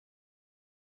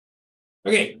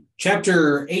Okay,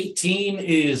 chapter 18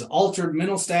 is altered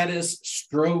mental status,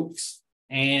 strokes,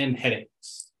 and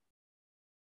headaches.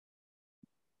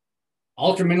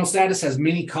 Altered mental status has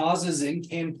many causes and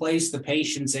can place the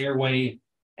patient's airway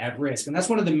at risk. And that's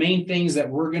one of the main things that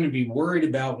we're going to be worried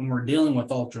about when we're dealing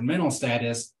with altered mental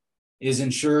status is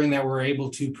ensuring that we're able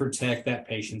to protect that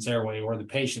patient's airway, or the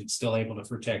patient's still able to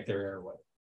protect their airway.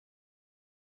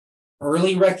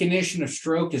 Early recognition of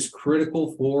stroke is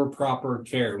critical for proper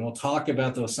care. And we'll talk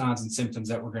about those signs and symptoms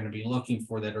that we're going to be looking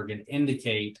for that are going to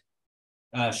indicate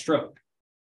stroke.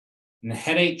 And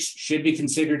headaches should be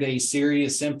considered a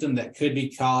serious symptom that could be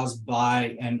caused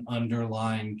by an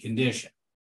underlying condition.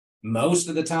 Most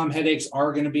of the time, headaches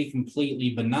are going to be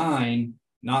completely benign,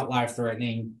 not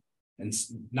life-threatening, and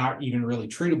not even really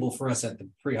treatable for us at the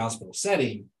pre-hospital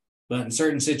setting. But in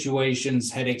certain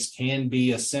situations, headaches can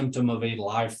be a symptom of a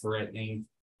life-threatening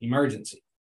emergency.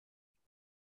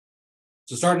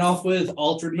 So starting off with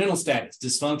altered mental status,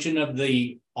 dysfunction of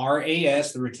the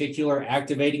RAS, the reticular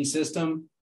activating system,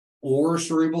 or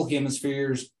cerebral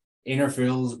hemispheres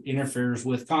interferes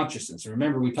with consciousness.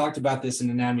 Remember, we talked about this in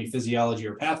anatomy, physiology,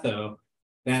 or patho,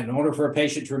 that in order for a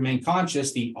patient to remain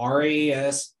conscious, the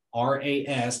RAS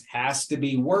has to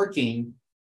be working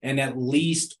in at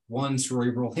least one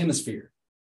cerebral hemisphere.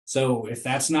 So if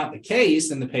that's not the case,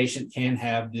 then the patient can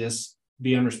have this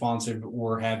be unresponsive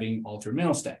or having altered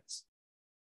mental status.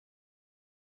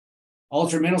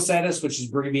 Altered mental status, which is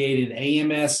abbreviated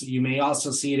AMS, you may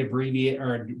also see it abbreviated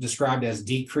or described as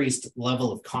decreased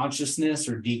level of consciousness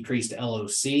or decreased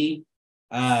LOC,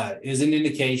 is an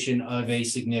indication of a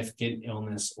significant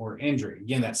illness or injury.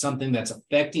 Again, that's something that's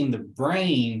affecting the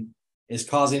brain is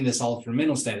causing this altered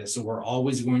mental status. So we're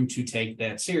always going to take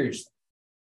that seriously.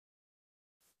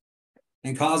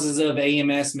 And causes of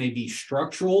AMS may be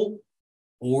structural,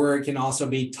 or it can also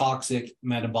be toxic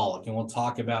metabolic. And we'll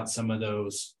talk about some of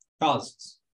those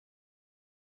causes.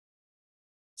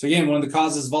 So again, one of the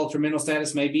causes of altered mental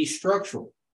status may be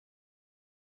structural.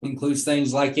 It includes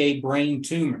things like a brain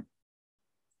tumor,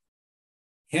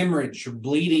 hemorrhage or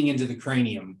bleeding into the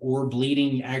cranium, or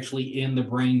bleeding actually in the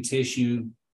brain tissue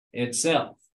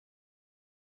itself.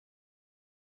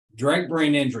 Direct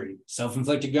brain injury,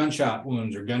 self-inflicted gunshot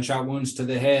wounds or gunshot wounds to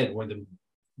the head, where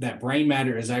that brain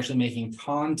matter is actually making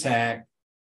contact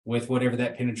with whatever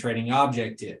that penetrating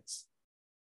object is.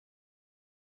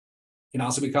 It can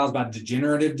also be caused by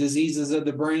degenerative diseases of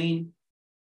the brain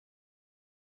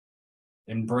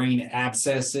and brain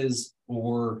abscesses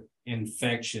or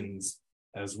infections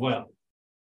as well.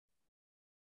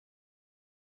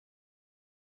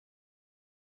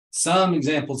 Some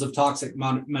examples of toxic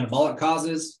metabolic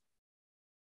causes: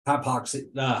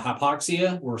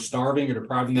 hypoxia, or starving or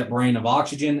depriving that brain of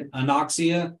oxygen.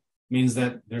 Anoxia means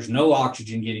that there's no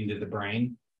oxygen getting to the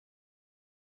brain.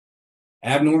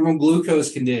 Abnormal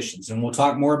glucose conditions, and we'll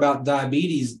talk more about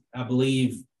diabetes, I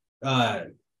believe,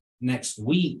 next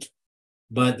week.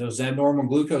 But those abnormal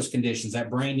glucose conditions, that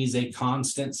brain needs a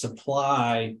constant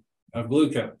supply of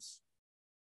glucose.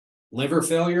 Liver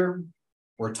failure,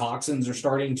 where toxins are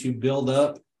starting to build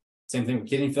up. Same thing with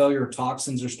kidney failure,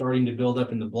 toxins are starting to build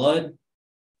up in the blood.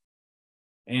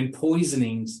 And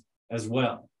poisonings as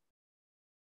well.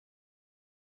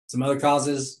 Some other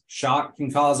causes: shock can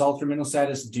cause altered mental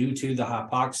status due to the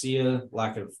hypoxia,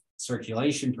 lack of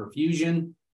circulation,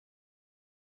 perfusion.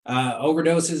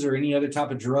 Overdoses or any other type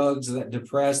of drugs that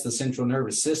depress the central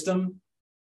nervous system.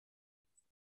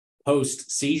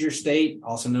 Post-seizure state,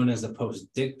 also known as the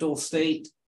postdictal state.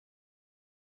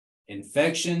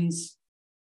 Infections,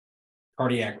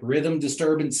 cardiac rhythm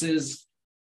disturbances,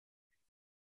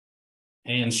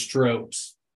 and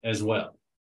strokes as well.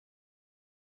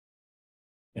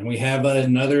 And we have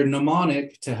another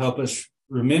mnemonic to help us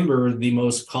remember the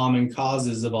most common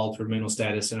causes of altered mental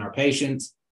status in our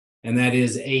patients, and that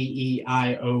is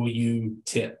AEIOU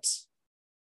TIPS.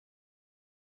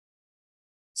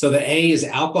 So the A is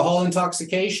alcohol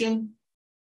intoxication.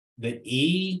 The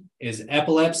E is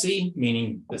epilepsy,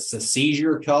 meaning it's a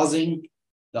seizure causing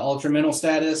the altered mental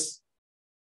status.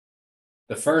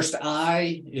 The first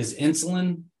I is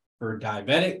insulin for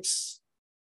diabetics.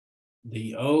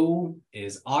 The O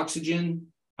is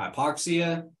oxygen,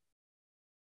 hypoxia.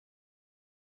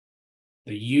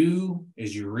 The U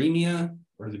is uremia,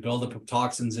 or the buildup of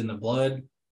toxins in the blood.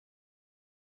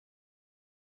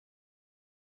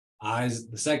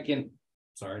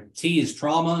 T is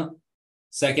trauma.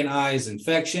 Second I is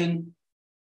infection.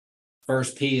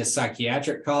 First P is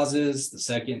psychiatric causes. The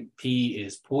second P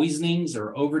is poisonings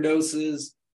or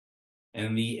overdoses.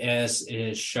 And the S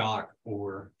is shock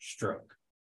or stroke.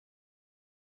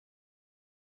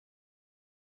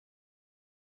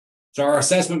 So our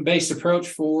assessment-based approach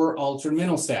for altered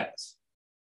mental status.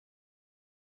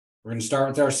 We're going to start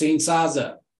with our scene size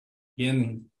up.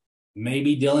 Again,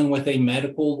 maybe dealing with a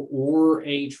medical or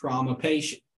a trauma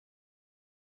patient.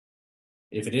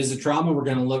 If it is a trauma, we're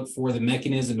going to look for the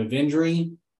mechanism of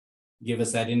injury, give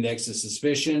us that index of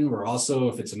suspicion. We're also,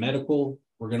 if it's a medical,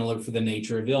 we're going to look for the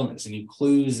nature of illness, any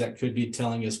clues that could be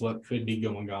telling us what could be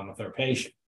going on with our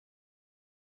patient.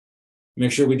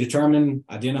 Make sure we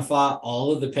identify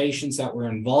all of the patients that were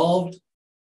involved.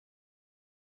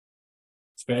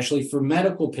 Especially for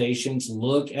medical patients,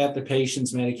 look at the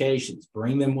patient's medications.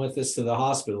 Bring them with us to the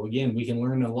hospital. Again, we can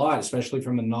learn a lot, especially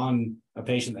from a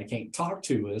patient that can't talk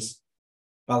to us,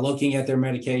 by looking at their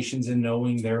medications and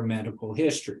knowing their medical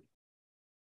history.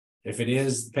 If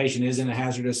the patient is in a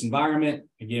hazardous environment,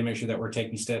 again, make sure that we're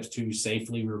taking steps to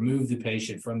safely remove the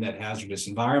patient from that hazardous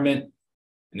environment.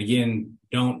 And again,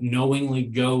 don't knowingly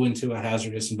go into a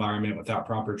hazardous environment without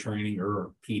proper training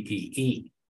or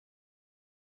PPE.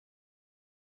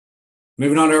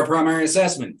 Moving on to our primary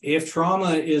assessment. If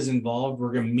trauma is involved,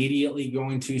 we're immediately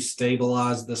going to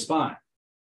stabilize the spine.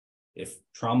 If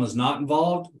trauma is not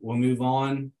involved, we'll move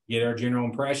on, get our general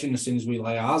impression as soon as we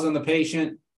lay eyes on the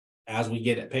patient. As we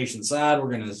get at patient side,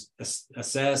 we're going to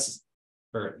assess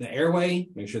for the airway,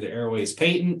 make sure the airway is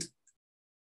patent.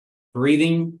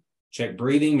 Breathing, check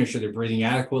breathing, make sure they're breathing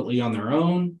adequately on their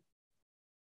own.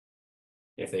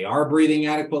 If they are breathing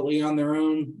adequately on their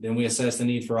own, then we assess the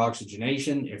need for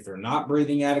oxygenation. If they're not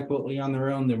breathing adequately on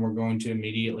their own, then we're going to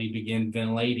immediately begin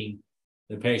ventilating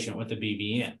the patient with the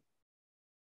BVN.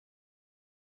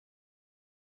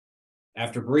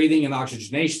 After breathing and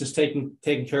oxygenation is taken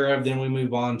care of, then we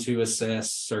move on to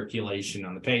assess circulation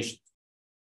on the patient.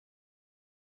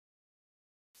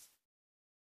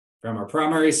 From our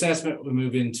primary assessment, we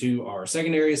move into our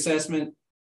secondary assessment.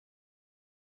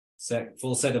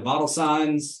 Full set of vital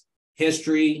signs,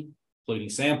 history, including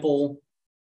sample.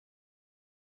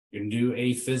 You're going to do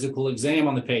a physical exam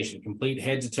on the patient. Complete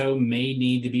head to toe may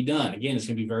need to be done. Again, it's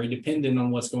going to be very dependent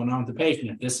on what's going on with the patient.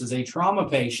 If this is a trauma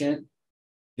patient,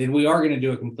 then we are going to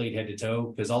do a complete head to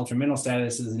toe because altered mental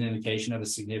status is an indication of a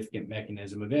significant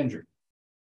mechanism of injury.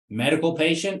 Medical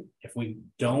patient, if we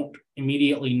don't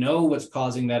immediately know what's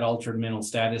causing that altered mental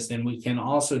status, then we can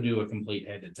also do a complete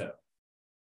head to toe.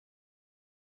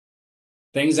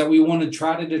 Things that we want to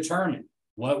try to determine.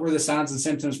 What were the signs and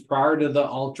symptoms prior to the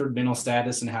altered mental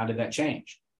status and how did that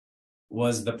change?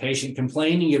 Was the patient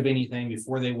complaining of anything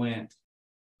before they went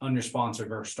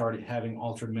unresponsive or started having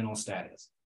altered mental status?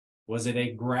 Was it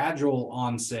a gradual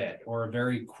onset or a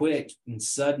very quick and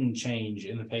sudden change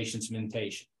in the patient's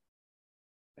mentation?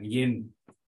 And again,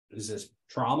 is this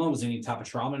trauma? Was any type of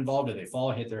trauma involved? Did they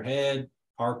fall, hit their head,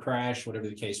 car crash, whatever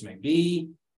the case may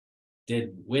be?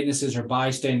 Did witnesses or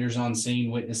bystanders on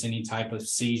scene witness any type of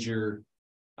seizure-like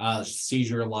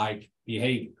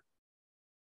behavior?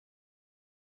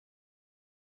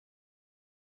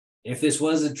 If this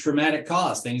was a traumatic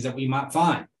cause, things that we might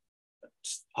find,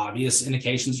 obvious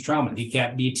indications of trauma,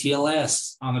 DCAP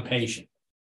BTLS on the patient.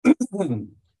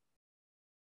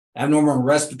 Abnormal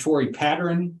respiratory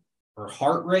pattern or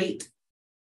heart rate,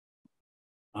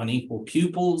 unequal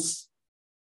pupils.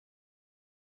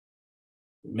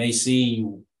 We may see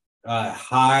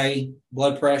high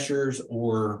blood pressures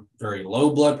or very low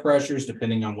blood pressures,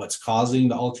 depending on what's causing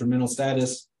the altered mental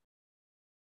status.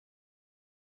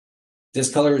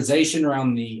 Discolorization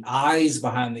around the eyes,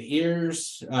 behind the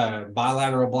ears,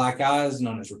 bilateral black eyes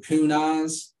known as raccoon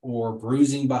eyes, or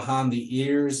bruising behind the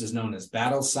ears is known as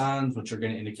battle signs, which are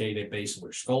going to indicate a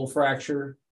basilar skull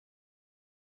fracture.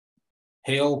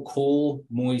 Pale, cool,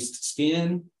 moist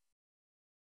skin,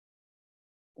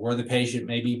 or the patient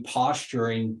may be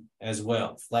posturing as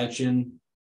well, flexion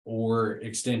or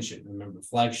extension. Remember,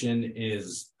 flexion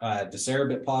is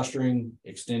decerebral posturing,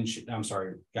 extension, I'm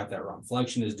sorry, got that wrong.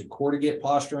 Flexion is decorticate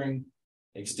posturing,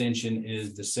 extension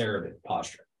is decerebral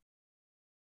posturing.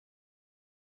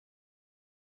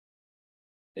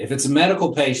 If it's a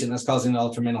medical patient that's causing the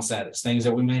altered mental status, things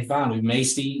that we may find, we may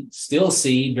still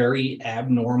see very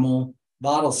abnormal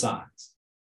vital signs.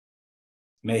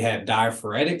 May have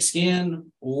diaphoretic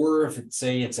skin, or if it's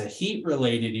a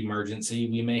heat-related emergency,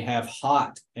 we may have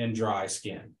hot and dry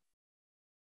skin.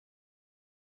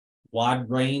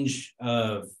 Wide range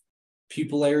of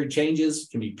pupillary changes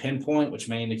can be pinpoint, which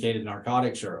may indicate a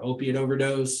narcotics or opiate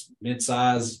overdose,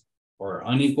 mid-size or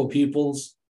unequal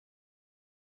pupils.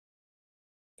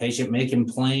 Patient may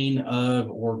complain of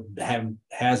or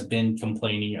has been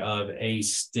complaining of a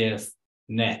stiff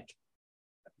neck.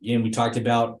 Again, we talked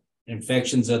about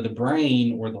infections of the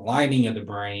brain or the lining of the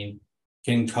brain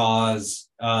can cause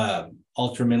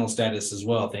ultramental status as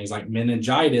well. Things like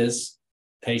meningitis,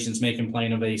 patients may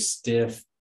complain of a stiff,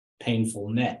 painful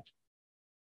neck.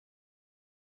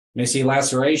 May see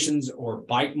lacerations or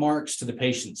bite marks to the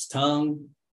patient's tongue,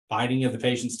 biting of the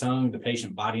patient's tongue. The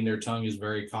patient biting their tongue is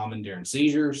very common during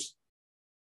seizures.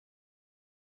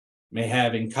 May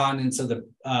have incontinence of the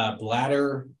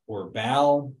bladder or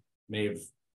bowel, may have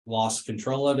lost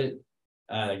control of it.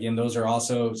 Again, those are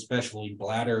also, especially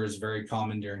bladder is very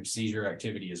common during seizure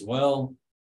activity as well.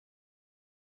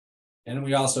 And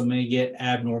we also may get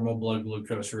abnormal blood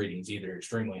glucose readings, either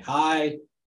extremely high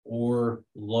or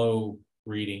low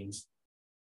readings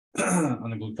on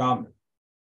the glucometer.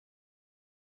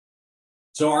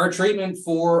 So our treatment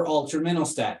for ultramental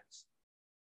status.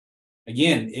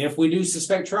 Again, if we do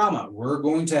suspect trauma, we're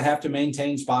going to have to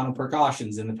maintain spinal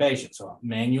precautions in the patient. So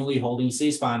manually holding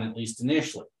C-spine, at least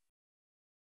initially.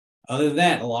 Other than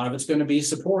that, a lot of it's going to be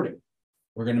supportive.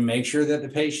 We're going to make sure that the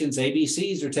patient's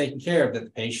ABCs are taken care of, that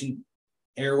the patient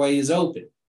airway is open.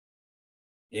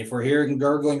 If we're hearing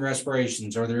gurgling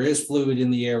respirations or there is fluid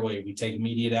in the airway, we take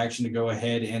immediate action to go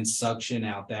ahead and suction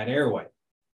out that airway.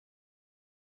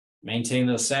 Maintain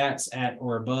those SATs at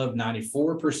or above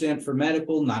 94% for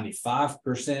medical,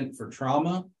 95% for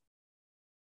trauma.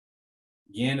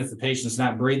 Again, if the patient's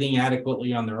not breathing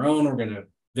adequately on their own, we're going to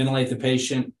ventilate the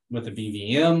patient with a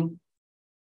BVM.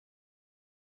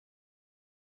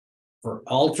 For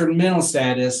altered mental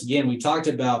status, again, we talked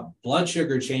about blood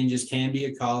sugar changes can be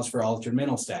a cause for altered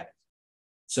mental status.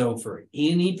 So for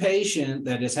any patient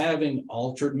that is having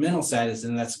altered mental status,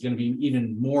 and that's going to be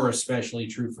even more especially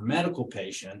true for medical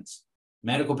patients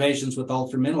with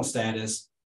altered mental status,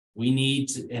 we need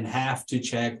to and have to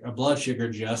check a blood sugar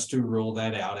just to rule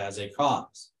that out as a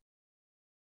cause.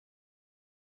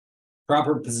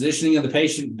 Proper positioning of the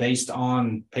patient based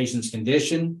on patient's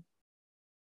condition.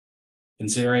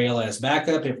 Consider ALS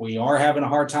backup if we are having a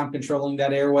hard time controlling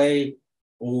that airway,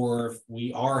 or if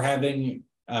we are having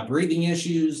breathing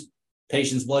issues,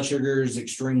 patient's blood sugar is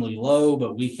extremely low,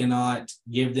 but we cannot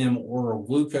give them oral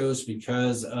glucose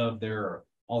because of their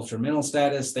altered mental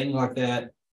status, things like that.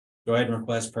 Go ahead and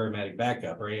request paramedic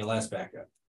backup or ALS backup.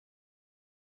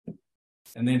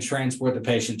 And then transport the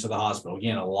patient to the hospital.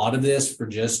 Again, a lot of this for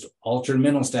just altered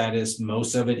mental status,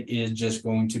 most of it is just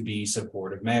going to be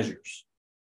supportive measures.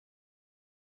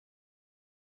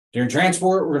 During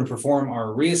transport, we're going to perform our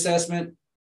reassessment.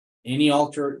 Any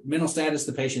altered mental status,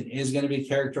 the patient is going to be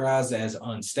characterized as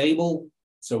unstable.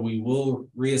 So we will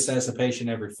reassess a patient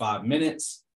every 5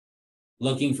 minutes,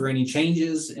 looking for any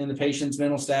changes in the patient's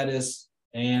mental status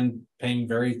and paying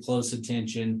very close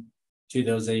attention to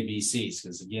those ABCs,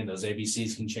 because again, those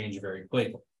ABCs can change very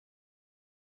quickly.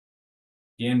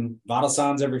 Again, vital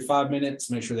signs every 5 minutes.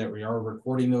 Make sure that we are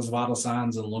recording those vital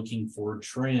signs and looking for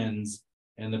trends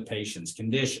in the patient's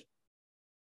condition.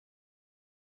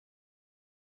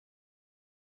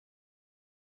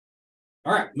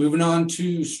 All right, moving on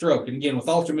to stroke. And again, with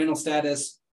altered mental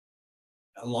status,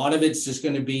 a lot of it's just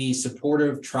going to be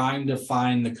supportive, trying to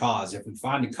find the cause. If we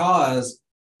find a cause,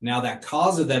 now that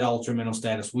cause of that altered mental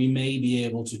status, we may be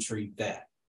able to treat that.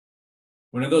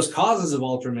 One of those causes of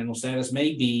altered mental status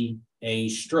may be a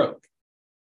stroke.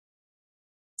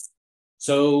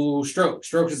 So stroke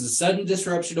is a sudden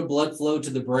disruption of blood flow to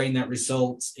the brain that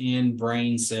results in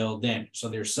brain cell damage. So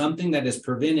there's something that is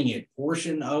preventing a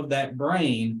portion of that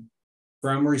brain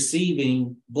from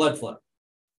receiving blood flow.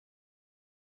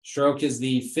 Stroke is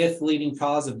the 5th leading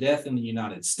cause of death in the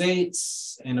United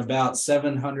States, and about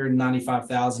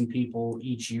 795,000 people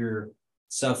each year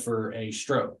suffer a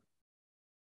stroke.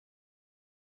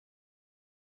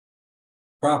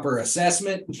 Proper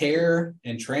assessment, care,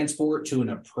 and transport to an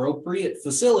appropriate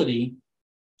facility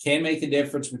can make the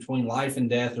difference between life and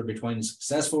death, or between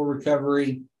successful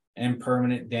recovery and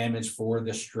permanent damage for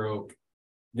the stroke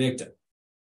victim.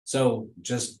 So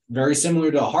just very similar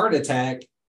to a heart attack,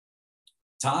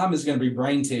 time is going to be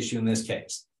brain tissue in this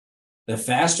case. The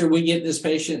faster we get this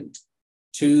patient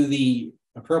to the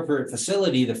appropriate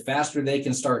facility, the faster they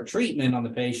can start treatment on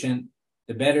the patient,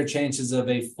 the better chances of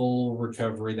a full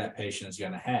recovery that patient is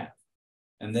going to have.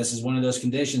 And this is one of those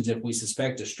conditions, if we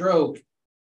suspect a stroke,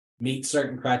 meet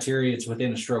certain criteria, it's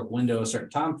within a stroke window, a certain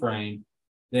time frame,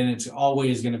 then it's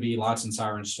always going to be lights and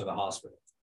sirens to the hospital.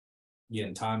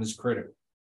 Again, time is critical.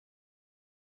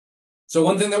 So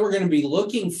one thing that we're going to be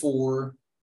looking for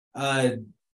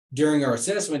during our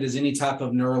assessment is any type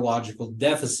of neurological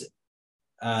deficit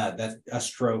that a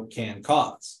stroke can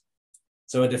cause.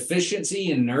 So a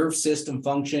deficiency in nerve system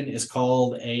function is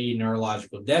called a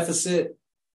neurological deficit.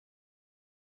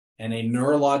 And a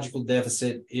neurological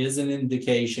deficit is an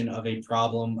indication of a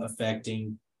problem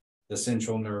affecting the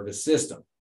central nervous system.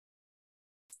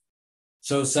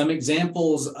 So some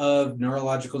examples of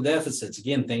neurological deficits,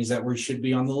 again, things that we should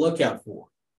be on the lookout for,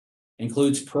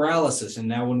 includes paralysis. And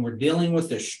now when we're dealing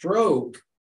with a stroke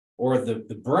or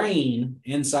the brain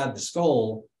inside the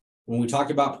skull, when we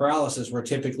talk about paralysis, we're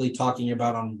typically talking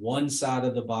about on one side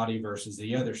of the body versus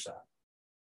the other side.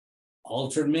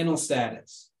 Altered mental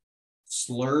status,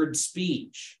 slurred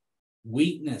speech,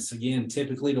 weakness, again,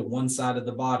 typically to one side of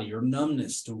the body, or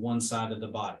numbness to one side of the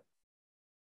body.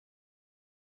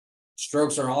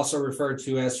 Strokes are also referred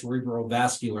to as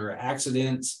cerebrovascular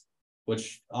accidents,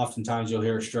 which oftentimes you'll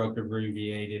hear a stroke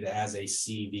abbreviated as a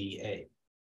CVA.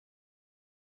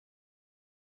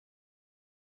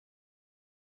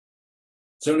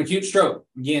 So an acute stroke,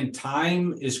 again,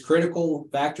 time is critical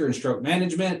factor in stroke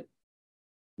management.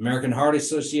 American Heart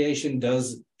Association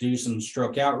does do some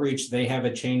stroke outreach. They have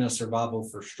a chain of survival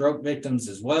for stroke victims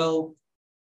as well.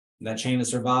 That chain of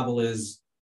survival is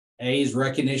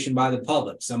recognition by the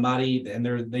public. Somebody, and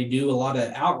they do a lot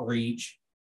of outreach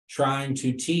trying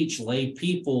to teach lay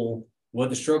people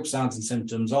what the stroke signs and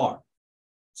symptoms are.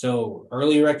 So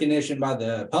early recognition by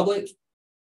the public,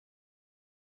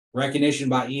 recognition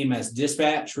by EMS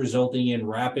dispatch, resulting in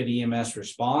rapid EMS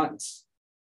response.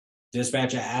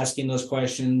 Dispatch asking those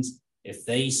questions. If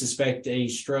they suspect a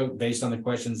stroke based on the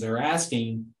questions they're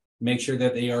asking, make sure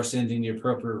that they are sending the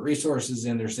appropriate resources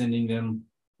and they're sending them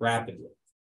rapidly.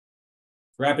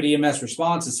 Rapid EMS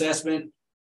response assessment,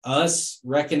 us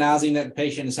recognizing that the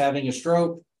patient is having a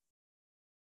stroke,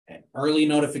 early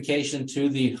notification to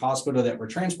the hospital that we're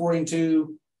transporting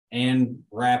to, and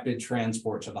rapid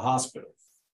transport to the hospital.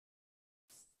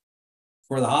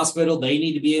 For the hospital, they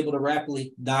need to be able to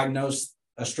rapidly diagnose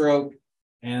a stroke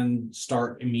and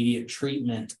start immediate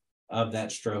treatment of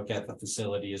that stroke at the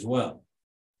facility as well.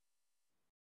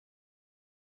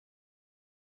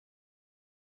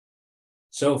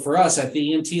 So for us at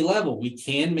the EMT level, we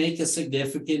can make a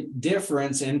significant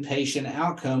difference in patient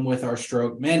outcome with our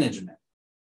stroke management.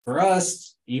 For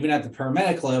us, even at the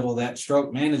paramedic level, that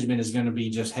stroke management is going to be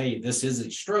just, hey, this is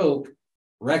a stroke,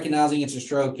 recognizing it's a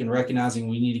stroke and recognizing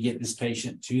we need to get this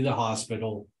patient to the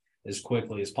hospital as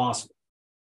quickly as possible.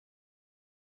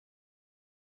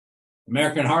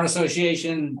 American Heart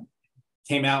Association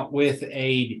came out with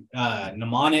a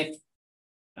mnemonic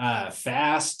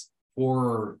fast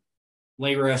for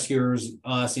lay rescuers,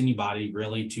 anybody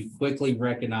really, to quickly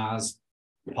recognize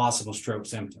possible stroke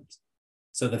symptoms.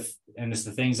 So it's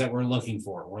the things that we're looking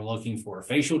for. We're looking for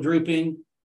facial drooping,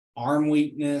 arm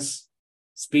weakness,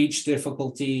 speech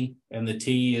difficulty, and the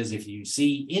T is if you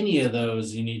see any of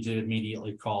those, you need to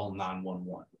immediately call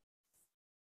 911.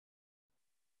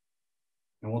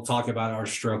 And we'll talk about our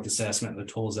stroke assessment and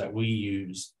the tools that we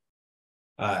use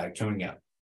coming up.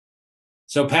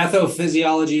 So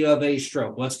pathophysiology of a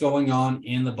stroke, what's going on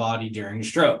in the body during a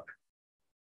stroke?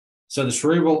 So the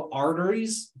cerebral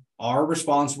arteries are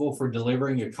responsible for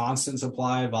delivering a constant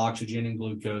supply of oxygen and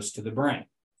glucose to the brain.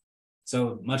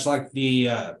 So much like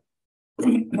the,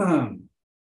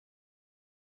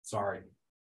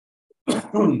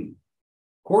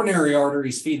 coronary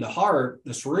arteries feed the heart,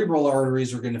 the cerebral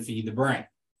arteries are going to feed the brain.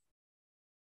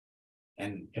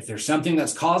 And if there's something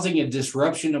that's causing a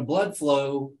disruption of blood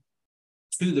flow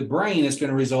to the brain, it's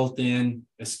going to result in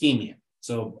ischemia.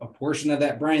 So a portion of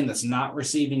that brain that's not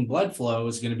receiving blood flow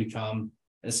is going to become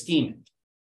ischemic.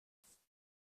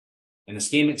 And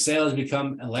ischemic cells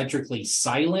become electrically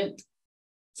silent,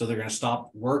 so they're going to stop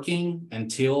working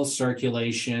until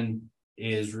circulation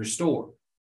is restored.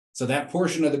 So that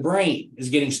portion of the brain is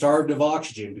getting starved of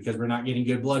oxygen because we're not getting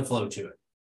good blood flow to it.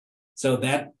 So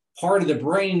that part of the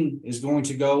brain is going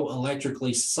to go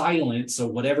electrically silent. So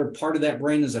whatever part of that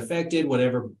brain is affected,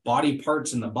 whatever body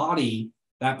parts in the body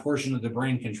that portion of the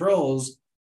brain controls,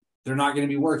 they're not going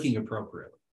to be working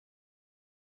appropriately.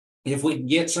 If we can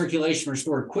get circulation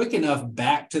restored quick enough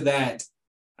back to that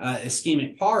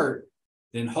ischemic part,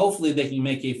 then hopefully they can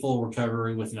make a full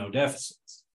recovery with no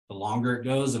deficits. The longer it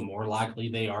goes, the more likely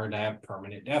they are to have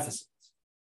permanent deficits.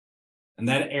 And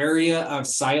that area of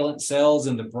silent cells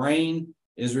in the brain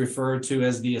is referred to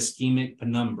as the ischemic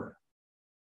penumbra.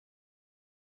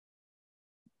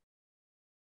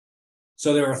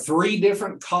 So there are three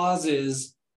different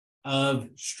causes of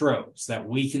strokes that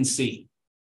we can see,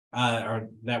 or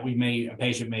that a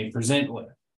patient may present with.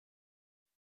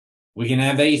 We can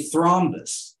have a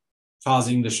thrombus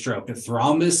causing the stroke. A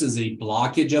thrombus is a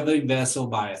blockage of a vessel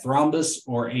by a thrombus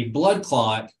or a blood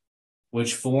clot,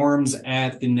 which forms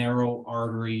at the narrow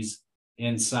arteries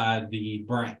inside the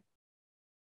brain.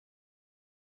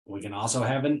 We can also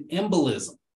have an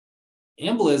embolism.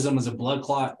 Embolism is a blood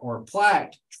clot or a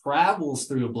plaque travels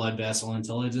through a blood vessel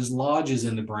until it just lodges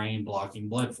in the brain, blocking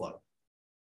blood flow.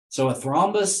 So a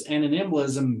thrombus and an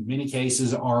embolism, in many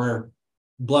cases, are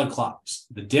blood clots.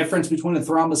 The difference between a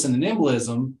thrombus and an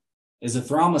embolism is a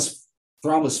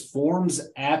thrombus forms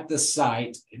at the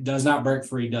site, it does not break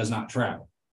free, does not travel.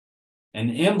 An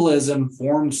embolism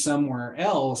formed somewhere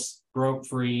else, broke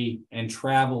free, and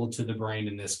traveled to the brain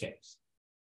in this case.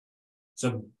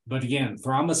 So, but again,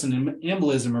 thrombus and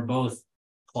embolism are both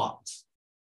clots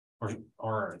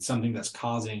or something that's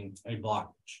causing a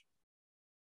blockage.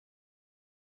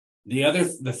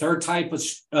 The third type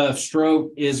of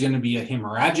stroke is going to be a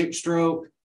hemorrhagic stroke,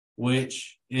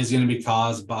 which is going to be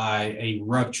caused by a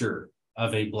rupture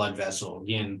of a blood vessel,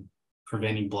 again,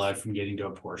 preventing blood from getting to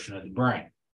a portion of the brain.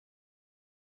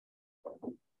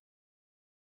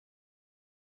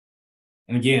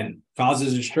 And again,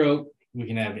 causes of stroke, we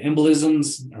can have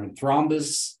embolisms or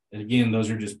thrombus. And again, those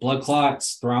are just blood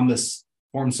clots. Thrombus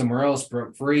formed somewhere else,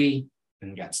 broke free,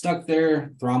 and got stuck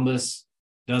there. Thrombus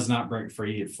does not break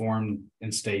free. It formed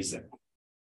and stays there.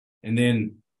 And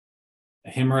then a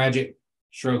hemorrhagic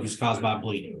stroke is caused by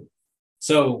bleeding.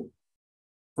 So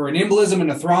for an embolism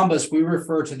and a thrombus, we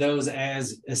refer to those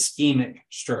as ischemic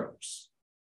strokes.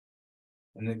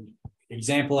 And the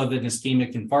example of an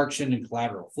ischemic infarction and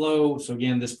collateral flow. So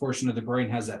again, this portion of the brain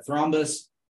has that thrombus.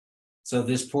 So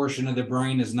this portion of the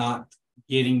brain is not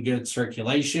getting good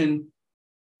circulation.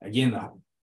 Again, the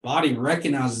body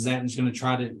recognizes that and is going to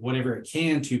try to whatever it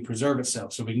can to preserve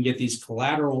itself. So we can get these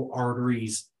collateral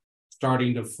arteries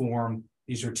starting to form.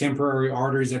 These are temporary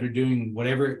arteries that are doing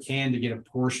whatever it can to get a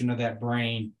portion of that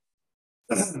brain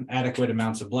adequate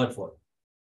amounts of blood flow.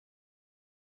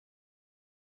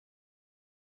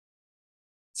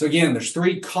 So again, there's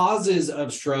three causes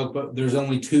of stroke, but there's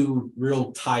only two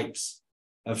real types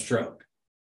of stroke.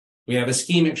 We have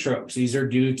ischemic strokes. These are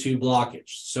due to blockage.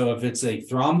 So if it's a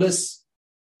thrombus,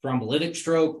 thrombolytic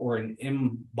stroke, or an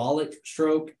embolic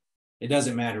stroke, it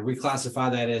doesn't matter. We classify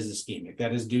that as ischemic.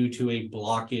 That is due to a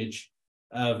blockage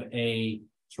of a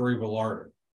cerebral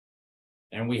artery.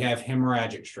 And we have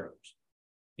hemorrhagic strokes.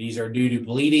 These are due to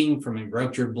bleeding from a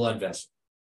ruptured blood vessel.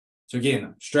 So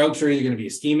again, strokes are either going to be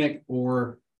ischemic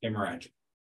or hemorrhagic.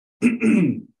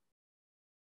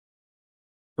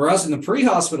 For us in the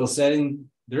pre-hospital setting,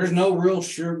 there's no real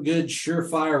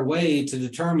surefire way to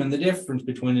determine the difference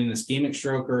between an ischemic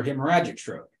stroke or a hemorrhagic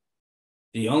stroke.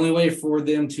 The only way for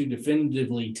them to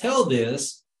definitively tell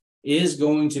this is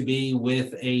going to be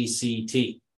with a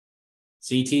CT.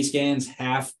 CT scans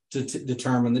have to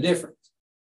determine the difference.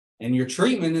 And your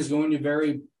treatment is going to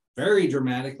vary very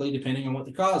dramatically depending on what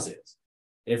the cause is.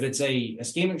 If it's a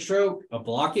ischemic stroke, a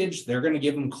blockage, they're going to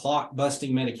give them clot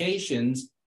busting medications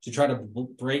to try to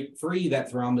break free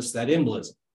that thrombus, that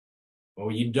embolism.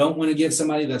 Well, you don't want to give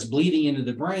somebody that's bleeding into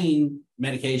the brain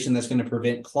medication that's going to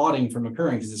prevent clotting from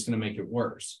occurring because it's going to make it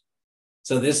worse.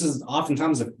 So this is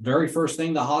oftentimes the very first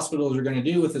thing the hospitals are going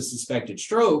to do with a suspected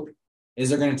stroke is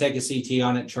they're going to take a CT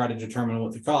on it and try to determine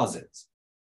what the cause is.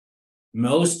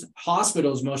 Most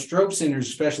hospitals, most stroke centers,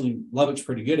 especially Lubbock's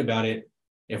pretty good about it.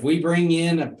 If we bring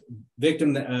in a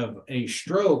victim of a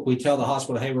stroke, we tell the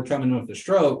hospital, hey, we're coming with a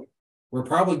stroke. We're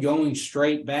probably going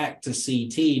straight back to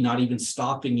CT, not even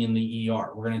stopping in the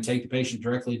ER. We're going to take the patient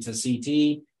directly to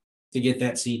CT to get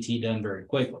that CT done very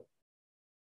quickly.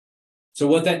 So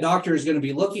what that doctor is going to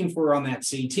be looking for on that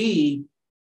CT,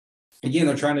 again,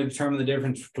 they're trying to determine the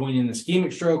difference between an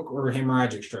ischemic stroke or a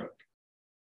hemorrhagic stroke.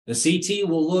 The CT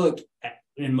will look,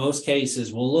 in most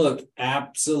cases, will look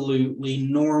absolutely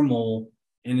normal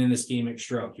in an ischemic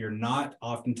stroke. You're not,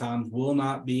 oftentimes, will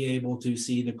not be able to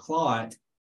see the clot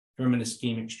from an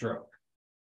ischemic stroke.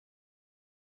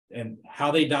 And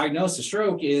how they diagnose a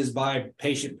stroke is by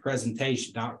patient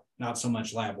presentation, not so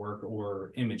much lab work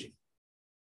or imaging.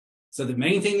 So the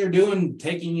main thing they're doing,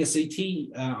 taking a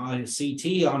CT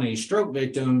on a stroke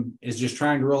victim, is just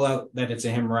trying to rule out that it's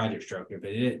a hemorrhagic stroke. If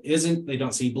it isn't, they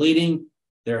don't see bleeding.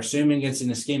 They're assuming it's an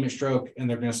ischemic stroke, and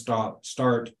they're going to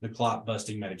start the clot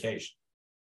busting medication.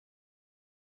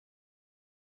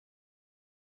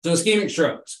 So ischemic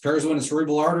strokes occurs when a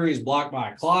cerebral artery is blocked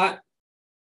by a clot.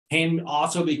 Can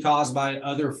also be caused by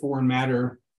other foreign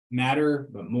matter,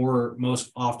 but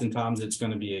most oftentimes it's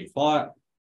going to be a clot.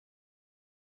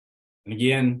 And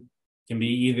again, can be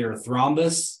either a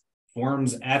thrombus,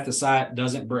 forms at the site,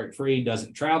 doesn't break free,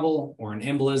 doesn't travel, or an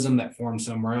embolism that formed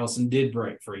somewhere else and did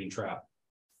break free and travel.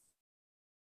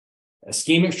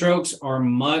 Ischemic strokes are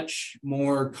much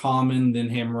more common than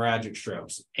hemorrhagic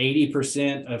strokes.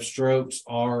 80% of strokes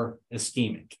are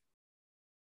ischemic.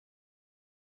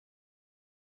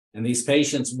 And these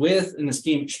patients with an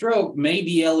ischemic stroke may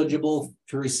be eligible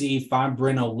to receive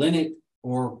fibrinolytic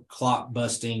or clot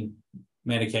busting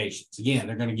medications. Again,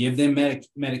 they're going to give them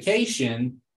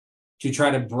medication to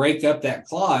try to break up that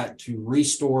clot to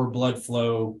restore blood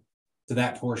flow to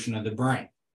that portion of the brain.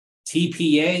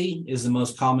 TPA is the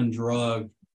most common drug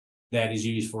that is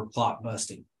used for clot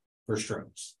busting for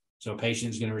strokes. So a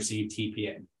patient is going to receive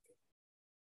TPA.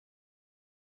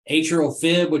 Atrial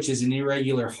fib, which is an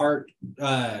irregular heart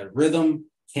rhythm,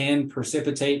 can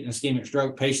precipitate an ischemic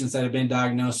stroke. Patients that have been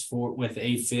diagnosed with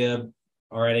AFib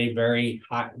are at a very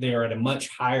high, they are at a much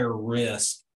higher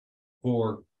risk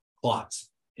for clots,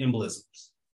 embolisms.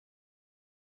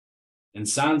 And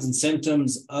signs and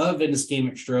symptoms of an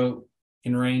ischemic stroke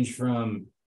can range from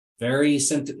very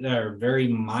minimally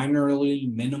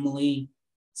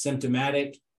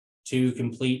symptomatic to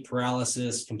complete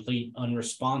paralysis, complete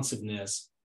unresponsiveness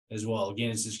as well.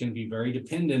 Again, it's just going to be very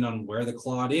dependent on where the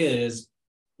clot is,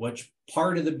 which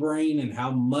part of the brain and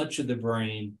how much of the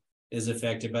brain is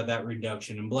affected by that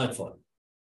reduction in blood flow.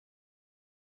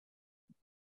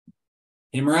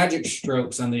 Hemorrhagic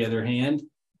strokes, on the other hand,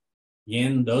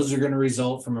 again, those are going to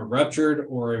result from a ruptured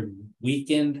or a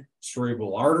weakened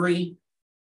cerebral artery.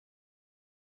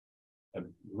 A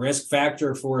risk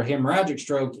factor for a hemorrhagic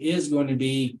stroke is going to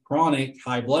be chronic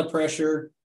high blood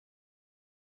pressure.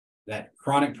 That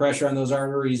chronic pressure on those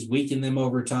arteries weaken them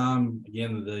over time.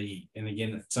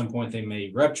 Again, at some point they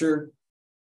may rupture.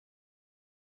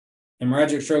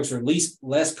 Hemorrhagic strokes are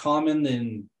less common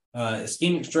than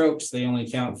ischemic strokes. They only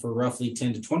account for roughly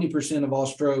 10 to 20% of all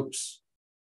strokes.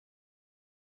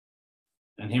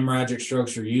 And hemorrhagic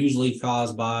strokes are usually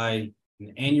caused by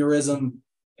an aneurysm,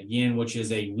 again, which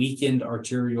is a weakened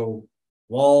arterial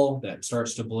wall that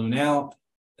starts to balloon out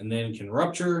and then can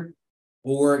rupture,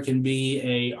 or it can be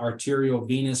a arterial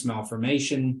venous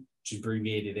malformation, which is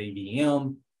abbreviated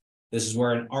AVM. This is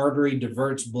where an artery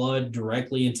diverts blood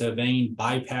directly into a vein,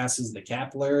 bypasses the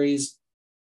capillaries.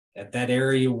 At that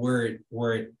area where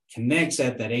it connects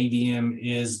at that AVM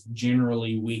is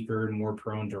generally weaker and more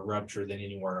prone to rupture than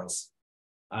anywhere else,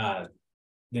 than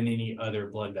any other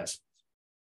blood vessels.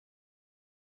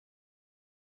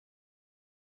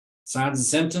 Signs and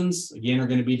symptoms, again, are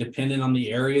going to be dependent on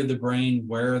the area of the brain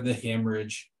where the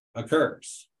hemorrhage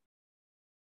occurs.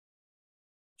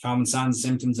 Common signs and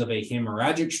symptoms of a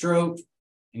hemorrhagic stroke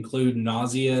include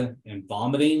nausea and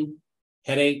vomiting,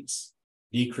 headaches,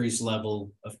 decreased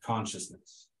level of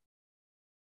consciousness.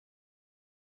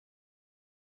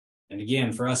 And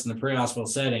again, for us in the pre-hospital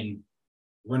setting,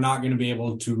 we're not going to be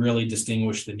able to really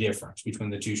distinguish the difference between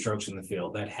the two strokes in the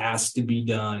field. That has to be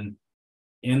done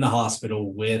in the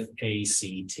hospital with a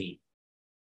CT.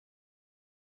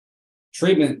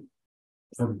 Treatment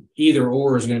for either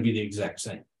or is going to be the exact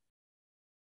same.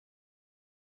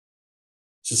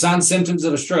 So signs and symptoms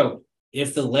of a stroke.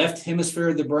 If the left hemisphere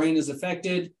of the brain is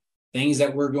affected, things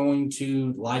that we're going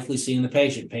to likely see in the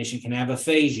patient. Patient can have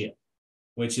aphasia,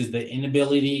 which is the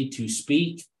inability to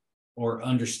speak or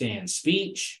understand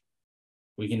speech.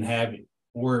 We can have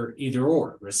either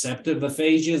or. Receptive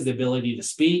aphasia is the ability to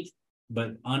speak,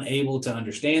 but unable to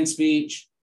understand speech.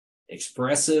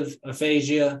 Expressive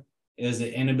aphasia is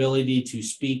the inability to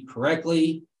speak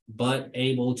correctly, but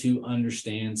able to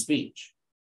understand speech.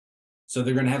 So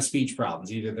they're going to have speech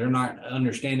problems. Either they're not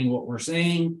understanding what we're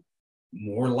saying,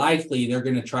 more likely they're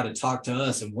going to try to talk to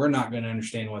us and we're not going to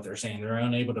understand what they're saying. They're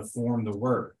unable to form the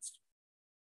words.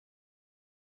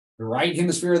 The right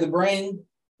hemisphere of the brain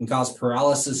can cause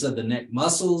paralysis of the neck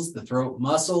muscles, the throat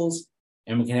muscles,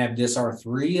 and we can have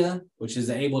dysarthria, which is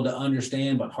able to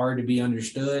understand but hard to be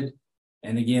understood.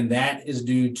 And again, that is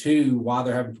due to why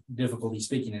they're having difficulty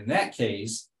speaking in that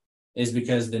case is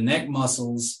because the neck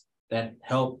muscles that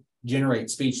help generate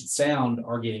speech and sound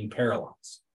are getting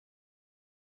paralyzed.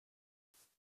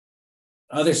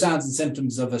 Other signs and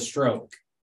symptoms of a stroke.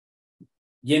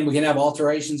 Again, we can have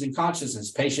alterations in consciousness.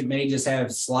 Patient may just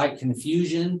have slight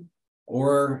confusion,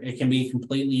 or it can be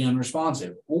completely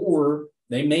unresponsive, or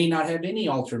they may not have any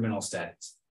altered mental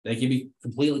status. They can be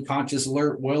completely conscious,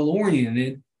 alert,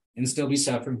 well-oriented, and still be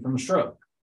suffering from a stroke.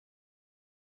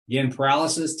 Again,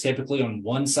 paralysis, typically on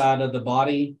one side of the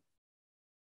body.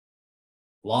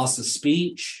 Loss of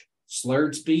speech,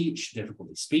 slurred speech,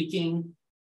 difficulty speaking.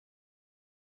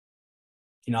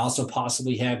 Can also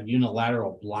possibly have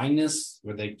unilateral blindness,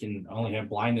 where they can only have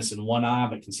blindness in one eye,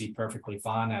 but can see perfectly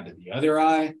fine out of the other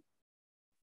eye.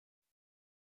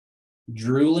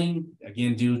 Drooling,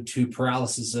 again, due to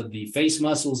paralysis of the face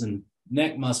muscles and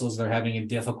neck muscles, they're having a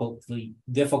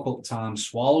difficult time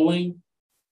swallowing.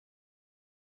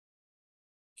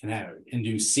 Can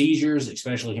induce seizures,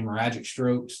 especially hemorrhagic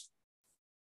strokes.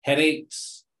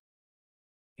 Headaches.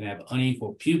 Can have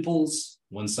unequal pupils.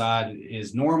 One side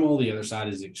is normal, the other side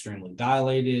is extremely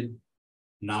dilated,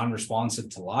 non-responsive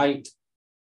to light.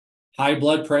 High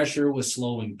blood pressure with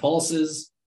slowing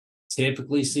pulses.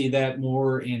 Typically see that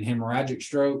more in hemorrhagic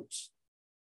strokes.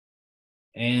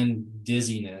 And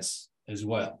dizziness as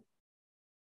well.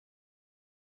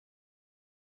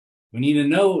 We need to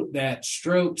note that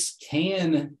strokes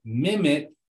can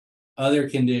mimic other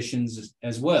conditions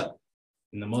as well.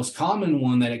 And the most common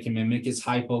one that it can mimic is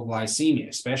hypoglycemia,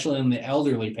 especially in the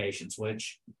elderly patients,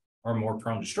 which are more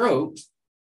prone to strokes.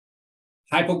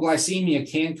 Hypoglycemia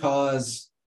can cause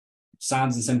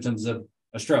signs and symptoms of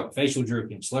a stroke: facial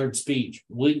drooping, slurred speech,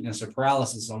 weakness, or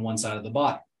paralysis on one side of the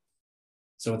body.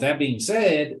 So with that being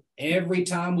said, every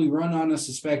time we run on a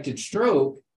suspected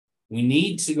stroke, we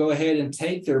need to go ahead and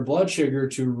take their blood sugar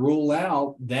to rule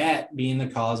out that being the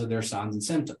cause of their signs and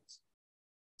symptoms.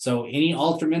 So any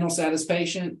altered mental status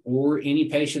patient or any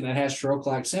patient that has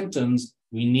stroke-like symptoms,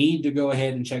 we need to go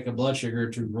ahead and check a blood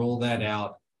sugar to rule that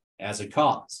out as a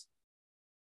cause.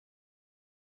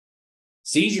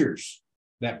 Seizures,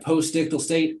 that post-ictal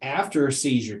state after a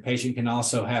seizure, patient can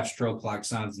also have stroke-like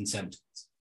signs and symptoms.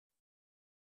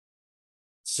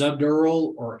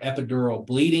 Subdural or epidural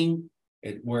bleeding,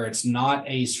 where it's not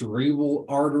a cerebral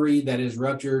artery that is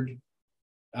ruptured,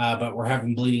 but we're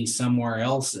having bleeding somewhere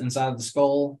else inside the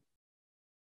skull.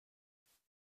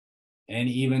 And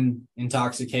even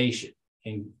intoxication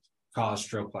can cause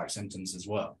stroke-like symptoms as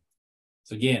well.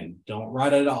 So again, don't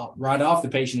write off the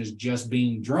patient as just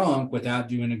being drunk without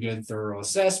doing a good thorough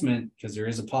assessment, because there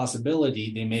is a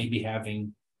possibility they may be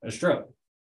having a stroke.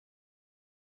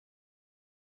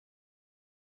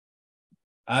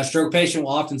 A stroke patient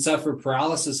will often suffer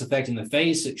paralysis affecting the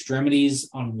face, extremities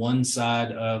on one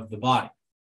side of the body.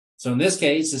 So in this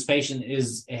case, this patient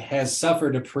has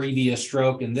suffered a previous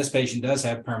stroke, and this patient does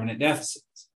have permanent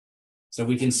deficits. So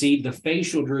we can see the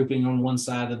facial drooping on one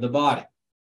side of the body.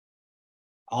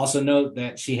 Also note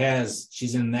that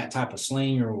she's in that type of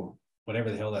sling or whatever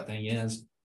the hell that thing is.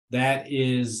 That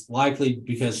is likely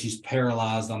because she's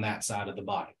paralyzed on that side of the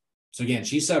body. So again,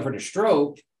 she suffered a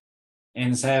stroke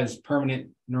and has permanent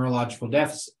neurological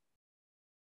deficit.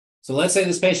 So let's say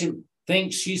this patient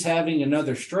thinks she's having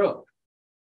another stroke.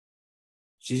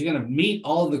 She's going to meet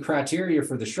all of the criteria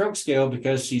for the stroke scale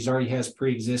because she's already has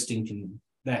pre-existing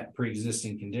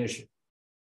condition.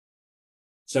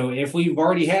 So if we've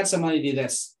already had somebody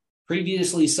that's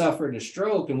previously suffered a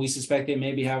stroke and we suspect they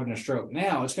may be having a stroke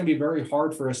now, it's going to be very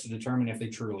hard for us to determine if they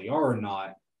truly are or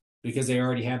not, because they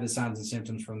already have the signs and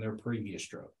symptoms from their previous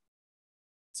stroke.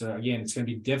 So again, it's going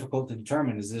to be difficult to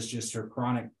determine, is this just her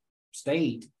chronic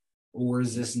state or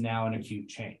is this now an acute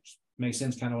change? Makes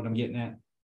sense kind of what I'm getting at?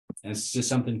 And it's just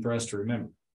something for us to remember.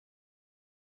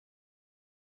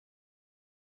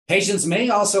 Patients may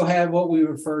also have what we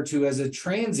refer to as a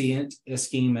transient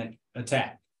ischemic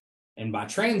attack. And by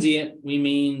transient, we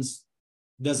means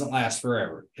doesn't last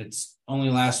forever. It's only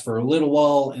lasts for a little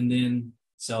while and then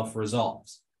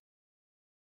self-resolves.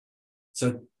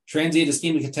 So transient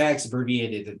ischemic attacks,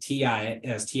 abbreviated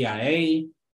as TIA,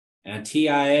 and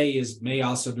TIA may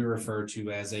also be referred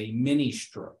to as a mini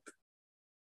stroke.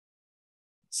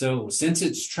 So since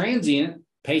it's transient,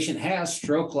 patient has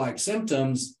stroke-like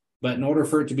symptoms, but in order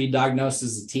for it to be diagnosed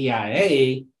as a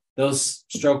TIA, those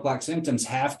stroke-like symptoms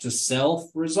have to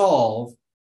self-resolve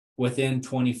within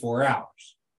 24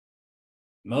 hours.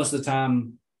 Most of the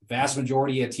time, vast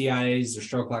majority of TIAs or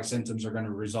stroke-like symptoms are going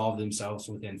to resolve themselves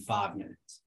within 5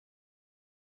 minutes.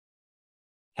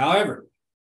 However,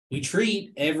 we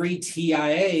treat every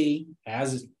TIA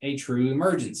as a true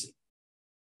emergency.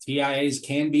 TIAs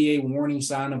can be a warning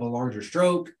sign of a larger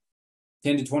stroke.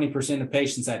 10 to 20% of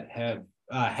patients that have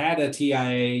had a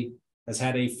TIA has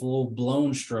had a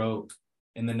full-blown stroke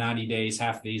in the 90 days,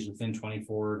 half of these within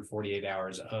 24 to 48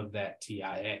 hours of that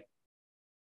TIA.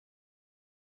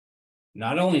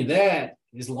 Not only that,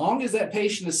 as long as that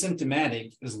patient is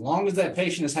symptomatic, as long as that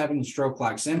patient is having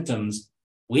stroke-like symptoms,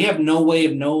 we have no way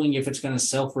of knowing if it's going to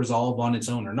self-resolve on its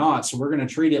own or not, so we're going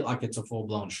to treat it like it's a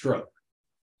full-blown stroke.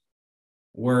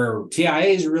 Where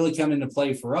TIAs really come into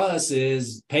play for us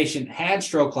is patient had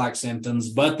stroke-like symptoms,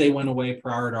 but they went away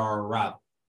prior to our arrival.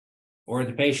 Or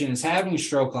the patient is having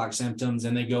stroke-like symptoms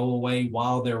and they go away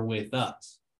while they're with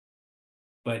us.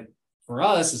 But for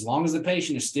us, as long as the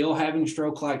patient is still having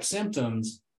stroke-like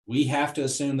symptoms, we have to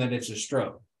assume that it's a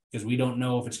stroke because we don't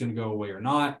know if it's going to go away or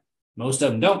not. Most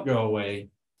of them don't go away,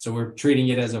 so we're treating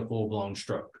it as a full-blown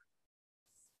stroke.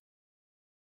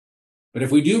 But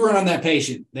if we do run on that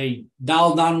patient, they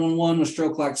dialed 911 with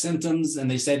stroke-like symptoms, and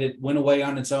they said it went away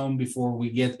on its own before we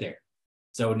get there.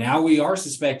 So now we are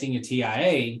suspecting a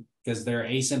TIA because they're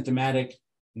asymptomatic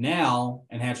now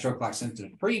and had stroke-like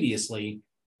symptoms previously.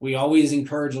 We always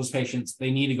encourage those patients, they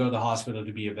need to go to the hospital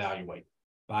to be evaluated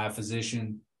by a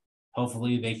physician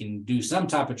hopefully they can do some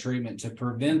type of treatment to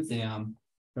prevent them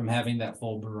from having that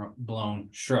full-blown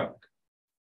stroke.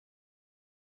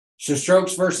 So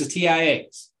strokes versus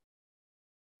TIAs.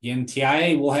 Again,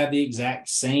 TIA will have the exact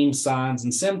same signs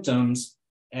and symptoms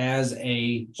as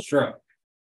a stroke.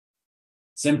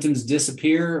 Symptoms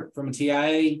disappear from a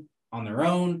TIA on their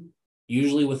own,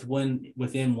 usually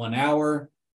within 1 hour.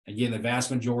 Again, the vast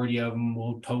majority of them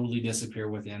will totally disappear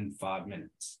within 5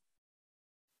 minutes.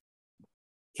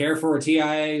 Care for a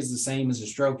TIA is the same as a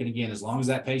stroke. And again, as long as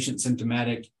that patient's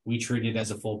symptomatic, we treat it as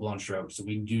a full-blown stroke. So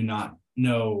we do not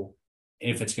know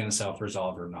if it's going to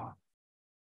self-resolve or not.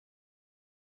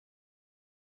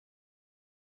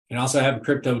 You can also have a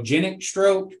cryptogenic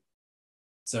stroke.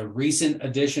 It's a recent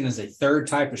addition as a third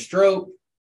type of stroke.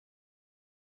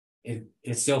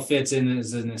 It still fits in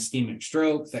as an ischemic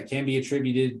stroke that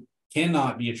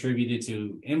cannot be attributed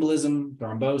to embolism,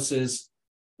 thrombosis,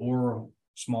 or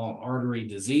small artery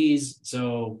disease.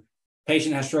 So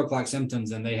patient has stroke-like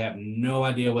symptoms and they have no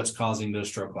idea what's causing those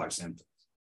stroke-like symptoms,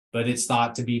 but it's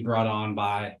thought to be brought on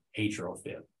by atrial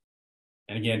fib.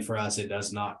 And again, for us, it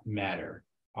does not matter.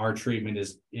 Our treatment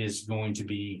is going to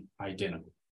be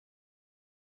identical.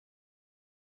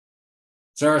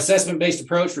 So our assessment-based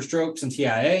approach for strokes and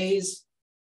TIAs.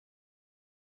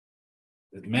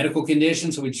 The medical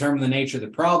conditions, so we determine the nature of the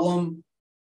problem,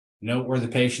 note where the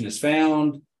patient is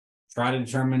found, try to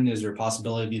determine is there a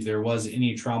possibility there was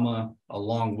any trauma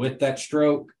along with that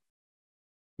stroke.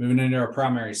 Moving into our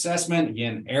primary assessment,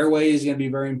 again, airway is going to be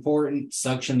very important.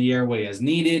 Suction the airway as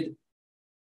needed.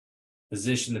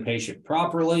 Position the patient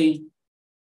properly.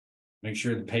 Make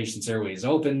sure the patient's airway is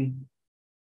open.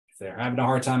 If they're having a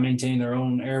hard time maintaining their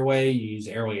own airway, use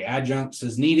airway adjuncts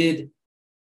as needed.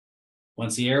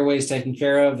 Once the airway is taken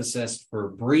care of, assess for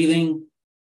breathing,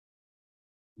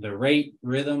 the rate,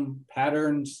 rhythm,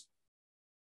 patterns.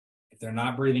 If they're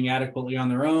not breathing adequately on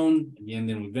their own, again,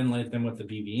 then we ventilate them with the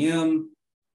BVM.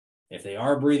 If they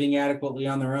are breathing adequately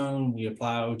on their own, we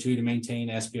apply O2 to maintain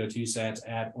SpO2 sats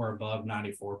at or above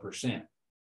 94%.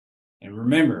 And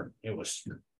remember, it was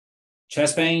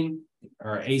chest pain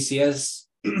or ACS,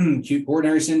 acute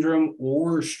coronary syndrome,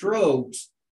 or strokes,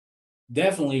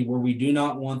 definitely where we do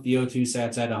not want the O2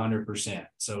 sats at 100%.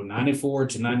 So 94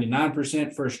 to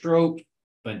 99% for a stroke,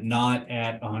 but not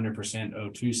at 100%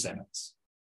 O2 sats.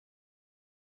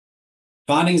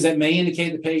 Findings that may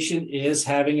indicate the patient is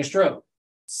having a stroke.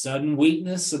 Sudden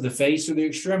weakness of the face or the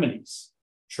extremities,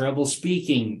 trouble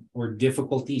speaking or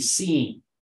difficulty seeing,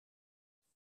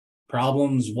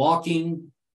 problems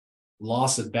walking,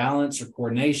 loss of balance or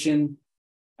coordination.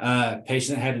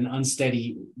 Patient that had an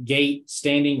unsteady gait,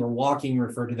 standing or walking,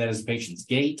 refer to that as the patient's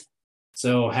gait.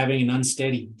 So having an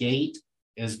unsteady gait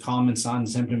is a common sign and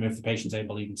symptom if the patient's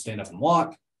able to even stand up and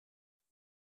walk.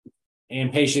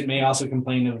 And patient may also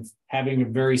complain of having a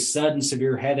very sudden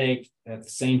severe headache at the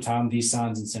same time these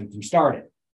signs and symptoms started.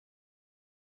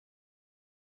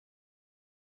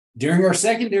 During our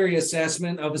secondary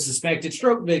assessment of a suspected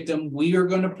stroke victim, we are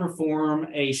going to perform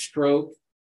a stroke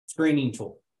screening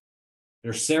tool.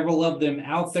 There's several of them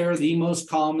out there. The most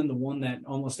common, the one that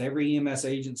almost every EMS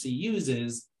agency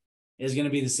uses, is going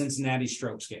to be the Cincinnati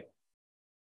Stroke Scale.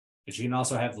 But you can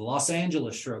also have the Los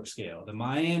Angeles Stroke Scale, the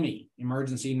Miami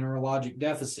Emergency Neurologic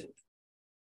Deficit,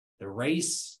 the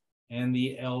RACE, and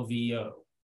the LVO.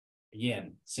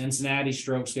 Again, Cincinnati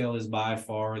Stroke Scale is by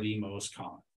far the most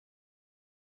common.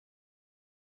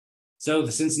 So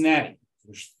the Cincinnati,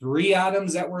 there's 3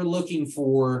 items that we're looking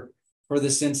for the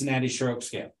Cincinnati Stroke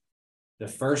Scale. The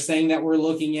first thing that we're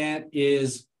looking at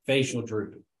is facial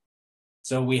drooping.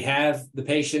 So we have the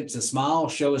patient to smile,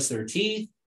 show us their teeth,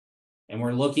 and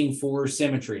we're looking for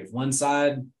symmetry. If one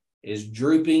side is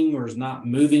drooping or is not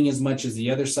moving as much as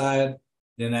the other side,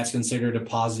 then that's considered a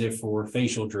positive for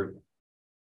facial drooping.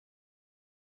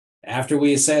 After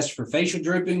we assess for facial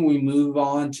drooping, we move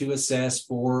on to assess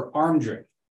for arm drift.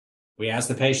 We ask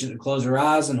the patient to close their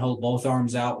eyes and hold both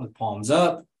arms out with palms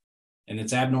up. And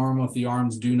it's abnormal if the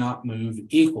arms do not move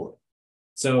equally.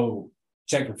 So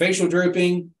check for facial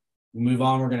drooping. We move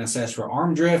on. We're going to assess for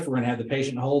arm drift. We're going to have the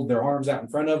patient hold their arms out in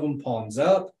front of them, palms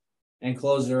up, and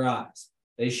close their eyes.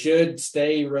 They should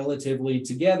stay relatively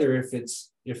together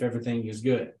if everything is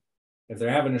good. If they're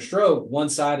having a stroke, one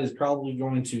side is probably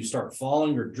going to start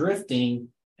falling or drifting,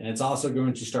 and it's also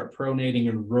going to start pronating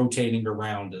and rotating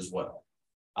around as well.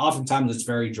 Oftentimes, it's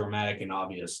very dramatic and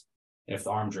obvious if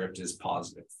the arm drift is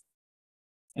positive.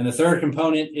 And the third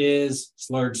component is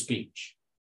slurred speech.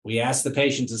 We ask the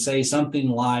patient to say something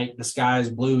like "the sky is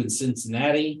blue in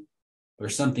Cincinnati" or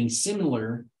something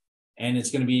similar, and it's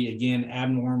going to be, again,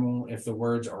 abnormal if the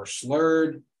words are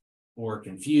slurred or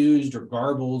confused or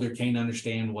garbled or can't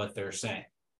understand what they're saying.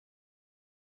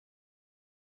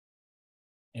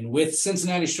 And with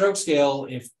Cincinnati Stroke Scale,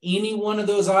 if any one of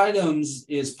those items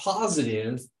is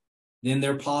positive, then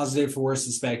they're positive for a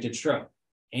suspected stroke.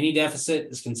 Any deficit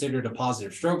is considered a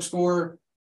positive stroke score.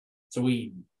 So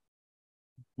we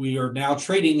are now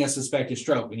treating a suspected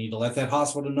stroke. We need to let that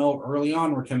hospital know early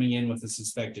on we're coming in with a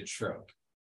suspected stroke.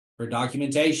 For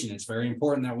documentation, it's very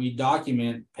important that we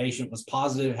document patient was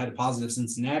positive, had a positive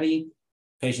Cincinnati,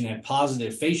 patient had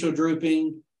positive facial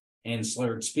drooping and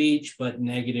slurred speech, but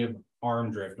negative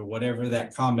arm drift, or whatever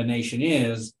that combination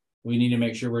is. We need to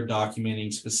make sure we're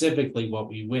documenting specifically what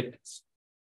we witnessed.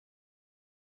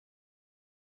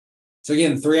 So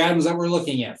again, 3 items that we're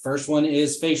looking at. First one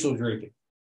is facial drooping.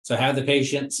 So have the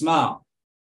patient smile,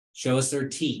 show us their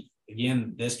teeth.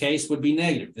 Again, this case would be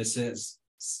negative. This is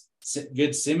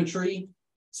good symmetry,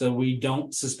 so we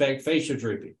don't suspect facial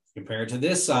drooping. Compared to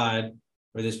this side,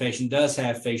 where this patient does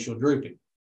have facial drooping.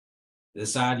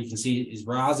 This side you can see is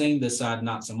rising, this side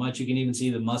not so much. You can even see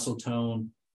the muscle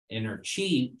tone in her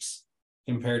cheeks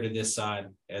compared to this side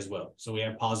as well. So we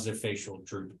have positive facial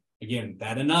drooping. Again,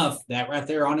 that right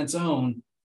there on its own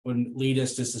would lead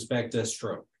us to suspect a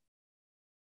stroke.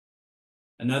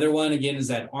 Another one, again, is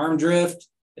that arm drift.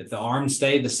 If the arms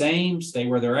stay the same, stay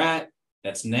where they're at,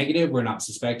 that's negative. We're not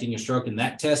suspecting a stroke in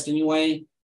that test anyway.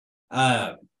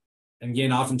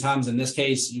 Again, oftentimes in this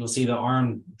case, you'll see the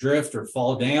arm drift or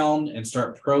fall down and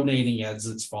start pronating as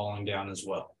it's falling down as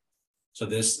well. So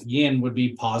this, again, would be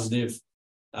positive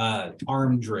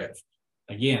arm drift.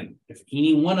 Again, if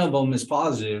any one of them is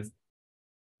positive,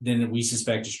 then we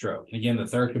suspect a stroke. And again, the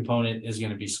third component is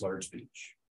going to be slurred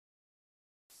speech.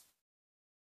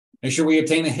 Make sure we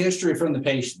obtain a history from the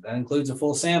patient. That includes a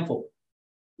full sample.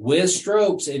 With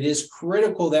strokes, it is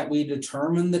critical that we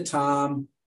determine the time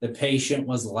the patient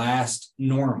was last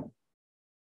normal.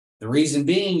 The reason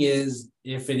being is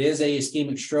if it is a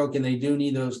ischemic stroke and they do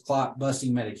need those clot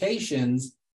busting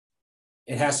medications,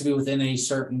 it has to be within a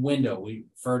certain window. We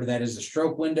refer to that as the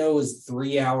stroke window is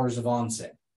 3 hours of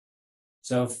onset.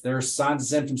 So if their signs and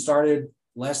symptoms started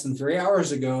less than 3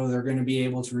 hours ago, they're going to be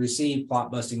able to receive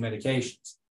clot busting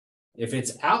medications. If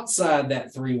it's outside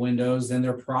that 3 windows, then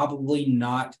they're probably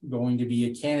not going to be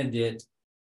a candidate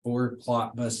for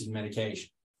clot busting medication.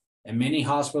 And many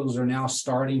hospitals are now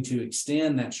starting to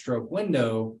extend that stroke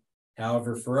window.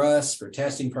 However, for us, for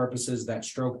testing purposes, that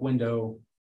stroke window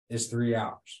is 3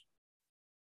 hours.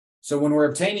 So when we're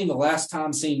obtaining the last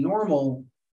time seen normal,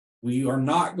 we are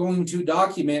not going to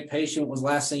document patient was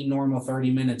last seen normal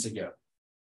 30 minutes ago.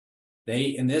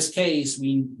 In this case,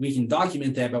 we can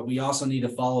document that, but we also need to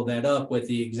follow that up with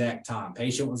the exact time.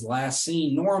 Patient was last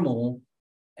seen normal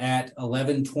at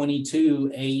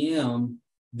 11:22 a.m.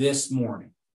 this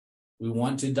morning. We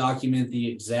want to document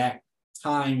the exact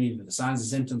time, either the signs and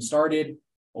symptoms started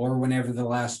or whenever the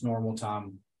last normal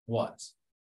time was.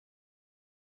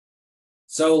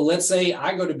 So let's say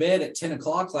I go to bed at 10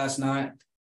 o'clock last night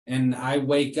and I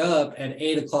wake up at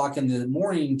 8 o'clock in the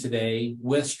morning today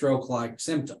with stroke-like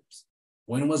symptoms.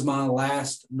 When was my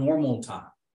last normal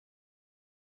time?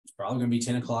 It's probably going to be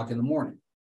 10 o'clock in the morning.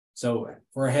 So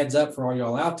for a heads up for all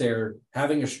y'all out there,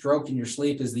 having a stroke in your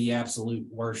sleep is the absolute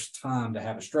worst time to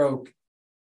have a stroke,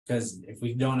 because if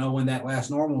we don't know when that last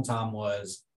normal time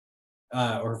was,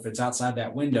 or if it's outside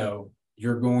that window,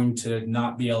 you're going to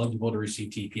not be eligible to receive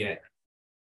TPA.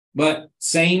 But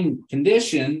same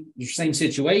condition, same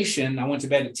situation. I went to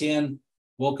bed at 10,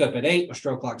 woke up at 8 with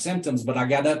stroke-like symptoms, but I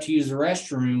got up to use the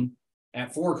restroom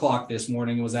at 4 o'clock this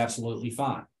morning. It was absolutely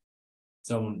fine.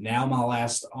 So now my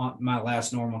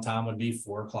last normal time would be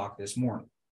 4 o'clock this morning.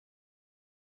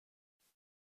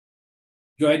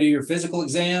 Go ahead and do your physical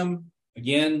exam.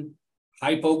 Again,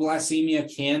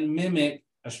 hypoglycemia can mimic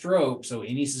a stroke. So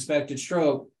any suspected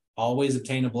stroke, always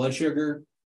obtain a blood sugar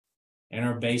and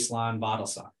our baseline vital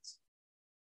signs.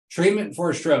 Treatment for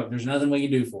a stroke, there's nothing we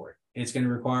can do for it. It's going to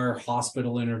require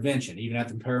hospital intervention. Even at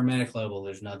the paramedic level,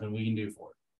 there's nothing we can do for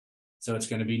it. So it's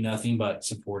going to be nothing but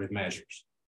supportive measures.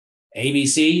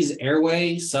 ABCs,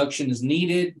 airway, suction is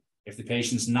needed. If the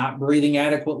patient's not breathing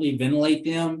adequately, ventilate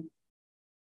them.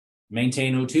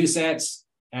 Maintain O2 sats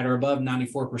at or above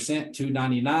 94% to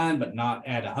 99, but not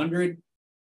at 100.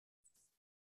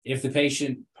 If the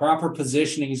patient, proper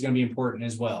positioning is going to be important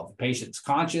as well. If the patient's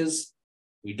conscious,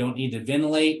 we don't need to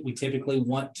ventilate. We typically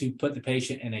want to put the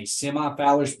patient in a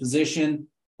semi-Fowler's position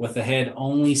with the head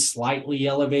only slightly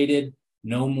elevated,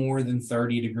 no more than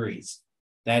 30 degrees.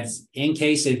 That's in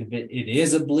case if it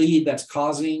is a bleed that's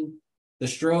causing the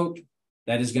stroke,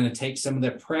 that is going to take some of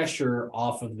the pressure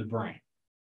off of the brain.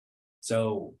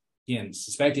 So Again,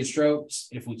 suspected strokes,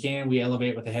 if we can, we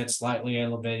elevate with the head slightly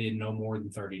elevated, no more than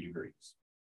 30 degrees.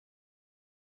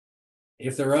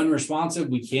 If they're unresponsive,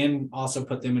 we can also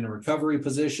put them in a recovery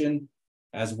position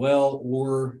as well,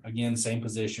 or again, same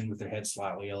position with their head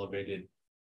slightly elevated,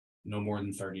 no more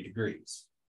than 30 degrees.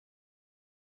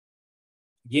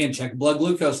 Again, check blood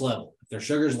glucose level. If their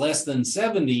sugar is less than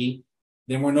 70,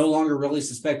 then we're no longer really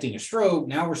suspecting a stroke.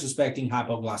 Now we're suspecting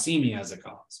hypoglycemia as a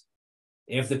cause.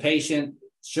 If the patient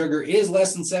sugar is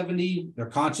less than 70, they're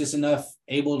conscious enough,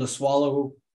 able to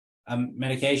swallow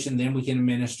medication, then we can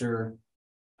administer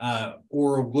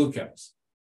oral glucose.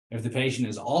 If the patient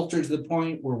is altered to the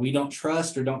point where we don't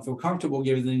trust or don't feel comfortable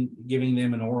giving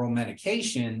them an oral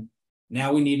medication,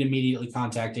 now we need to immediately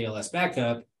contact ALS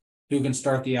backup, who can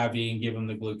start the IV and give them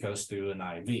the glucose through an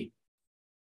IV.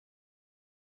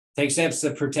 Take steps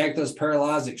to protect those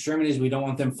paralyzed extremities. We don't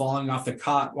want them falling off the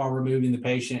cot while we're moving the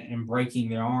patient and breaking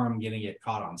their arm, getting it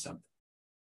caught on something.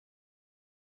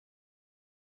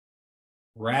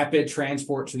 Rapid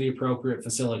transport to the appropriate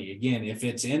facility. Again, if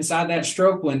it's inside that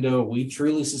stroke window, we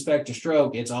truly suspect a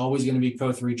stroke, it's always going to be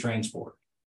CO3 transport.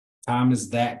 Time is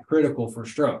that critical for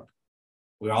stroke.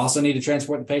 We also need to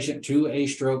transport the patient to a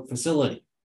stroke facility.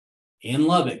 In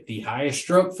Lubbock, the highest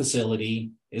stroke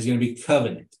facility is going to be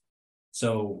Covenant.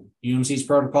 So UMC's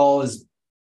protocol is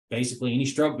basically any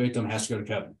stroke victim has to go to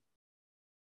Covenant.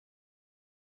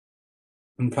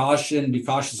 And caution, be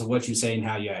cautious of what you say and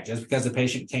how you act. Just because the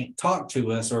patient can't talk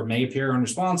to us or may appear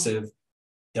unresponsive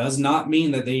does not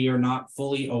mean that they are not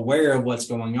fully aware of what's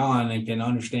going on and can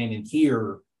understand and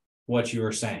hear what you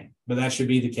are saying. But that should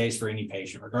be the case for any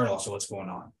patient, regardless of what's going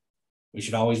on. We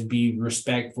should always be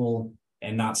respectful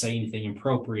and not say anything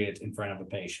inappropriate in front of a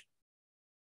patient.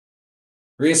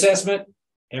 Reassessment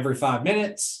every 5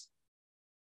 minutes.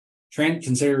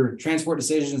 Consider transport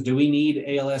decisions. Do we need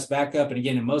ALS backup? And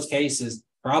again, in most cases,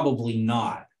 probably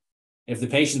not. If the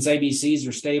patient's ABCs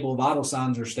are stable, vital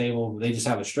signs are stable, they just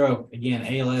have a stroke, again,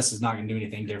 ALS is not going to do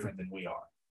anything different than we are.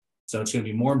 So it's going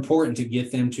to be more important to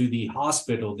get them to the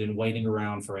hospital than waiting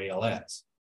around for ALS.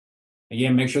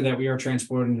 Again, make sure that we are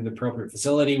transporting to the appropriate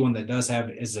facility. One that does have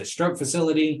is a stroke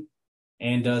facility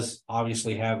and does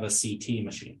obviously have a CT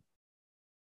machine.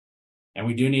 And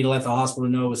we do need to let the hospital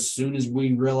know as soon as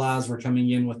we realize we're coming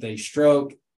in with a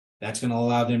stroke. That's going to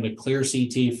allow them to clear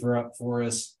CT for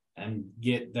us and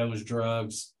get those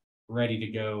drugs ready to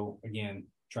go. Again,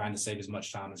 trying to save as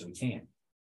much time as we can.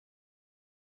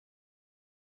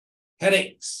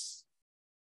 Headaches.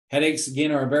 Headaches,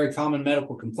 again, are a very common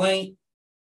medical complaint.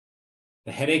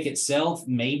 The headache itself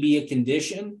may be a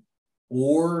condition,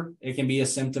 or it can be a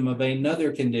symptom of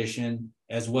another condition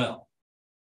as well.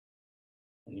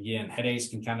 And again, headaches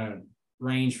can kind of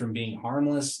range from being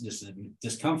harmless, just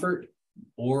discomfort,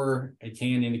 or it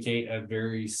can indicate a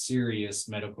very serious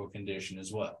medical condition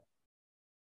as well.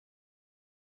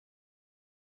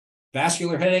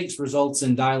 Vascular headaches results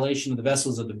in dilation of the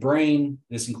vessels of the brain.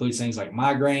 This includes things like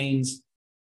migraines,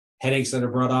 headaches that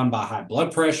are brought on by high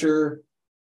blood pressure.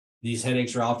 These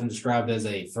headaches are often described as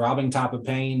a throbbing type of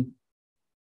pain.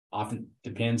 Often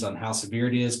depends on how severe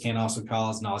it is, can also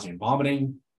cause nausea and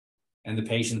vomiting. And the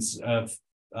patients of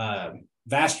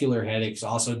vascular headaches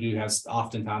also do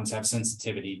oftentimes have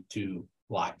sensitivity to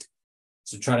light.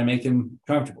 So try to make them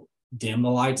comfortable. Dim the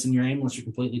lights in your ambulance or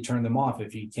completely turn them off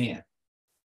if you can.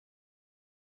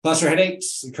 Cluster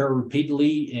headaches occur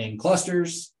repeatedly in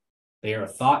clusters. They are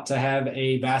thought to have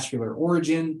a vascular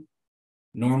origin.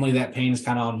 Normally that pain is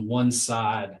kind of on one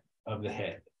side of the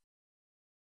head.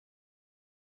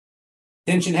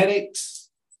 Tension headaches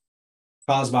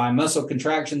caused by muscle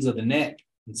contractions of the neck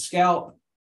and scalp.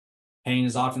 Pain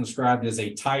is often described as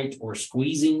a tight or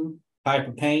squeezing type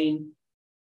of pain.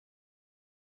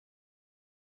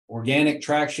 Organic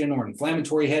traction or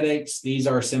inflammatory headaches. These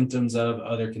are symptoms of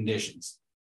other conditions.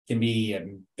 Can be a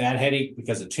bad headache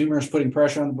because of tumors putting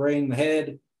pressure on the brain and the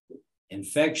head.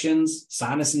 Infections,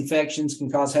 sinus infections can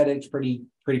cause headaches pretty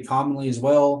commonly as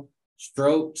well.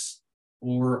 Strokes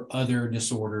or other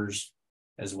disorders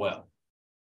as well.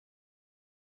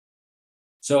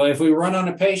 So if we run on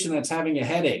a patient that's having a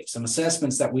headache, some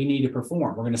assessments that we need to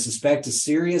perform, we're going to suspect a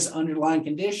serious underlying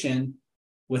condition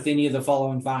with any of the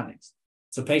following findings.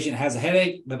 So patient has a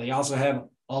headache, but they also have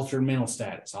altered mental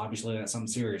status. Obviously, that's something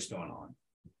serious going on.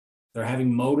 They're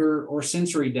having motor or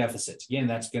sensory deficits. Again,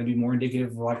 that's going to be more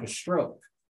indicative of like a stroke.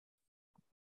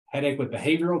 Headache with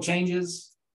behavioral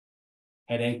changes.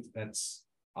 Headache that's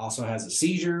also has a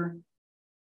seizure.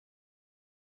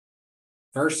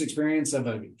 First experience of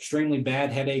an extremely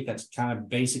bad headache that's kind of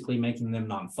basically making them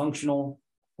non-functional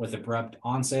with abrupt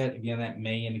onset. Again, that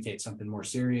may indicate something more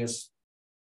serious.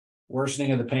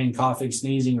 worsening of the pain, coughing,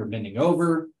 sneezing, or bending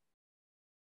over.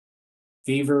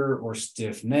 Fever or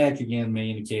stiff neck, again, may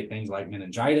indicate things like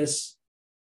meningitis.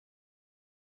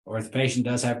 Or if the patient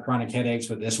does have chronic headaches,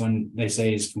 but this one they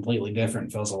say is completely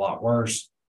different, feels a lot worse,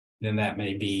 then that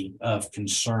may be of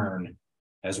concern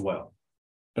as well.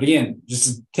 But again,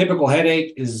 just a typical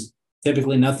headache is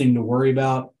typically nothing to worry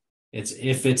about. It's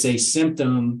if it's a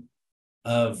symptom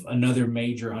of another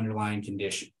major underlying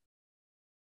condition.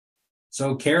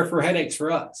 So care for headaches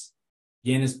for us,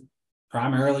 again, is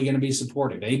primarily going to be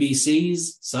supportive.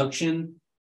 ABCs, suction,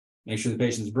 make sure the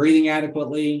patient's breathing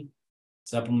adequately,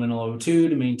 supplemental O2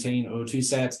 to maintain O2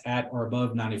 sats at or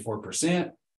above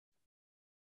 94%,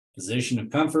 position of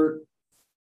comfort,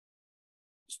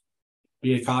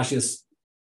 be cautious,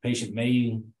 patient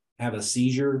may have a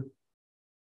seizure,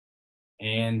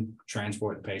 and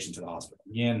transport the patient to the hospital.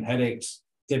 Again, headaches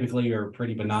typically are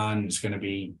pretty benign. It's going to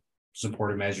be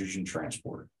supportive measures and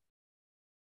transport.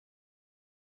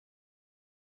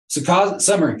 So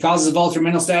summary, causes of altered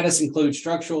mental status include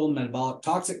structural and metabolic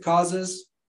toxic causes.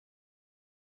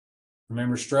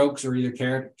 Remember, strokes are either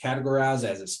categorized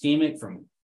as ischemic from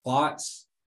clots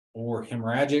or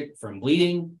hemorrhagic from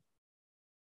bleeding.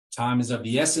 Time is of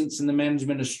the essence in the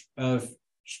management of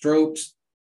strokes.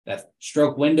 That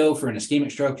stroke window for an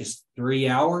ischemic stroke is 3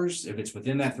 hours. If it's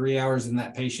within that 3 hours, then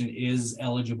that patient is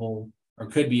eligible or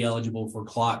could be eligible for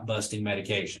clot busting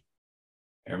medication.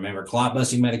 And remember, clot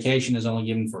busting medication is only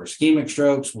given for ischemic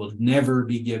strokes, will never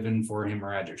be given for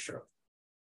hemorrhagic stroke.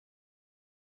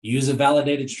 Use a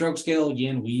validated stroke scale.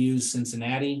 Again, we use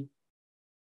Cincinnati.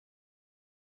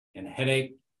 And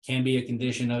headache can be a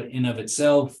condition in of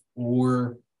itself,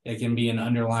 or it can be an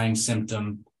underlying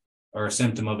symptom or a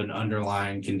symptom of an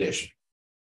underlying condition.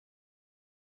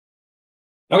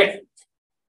 Okay.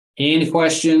 Any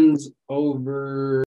questions over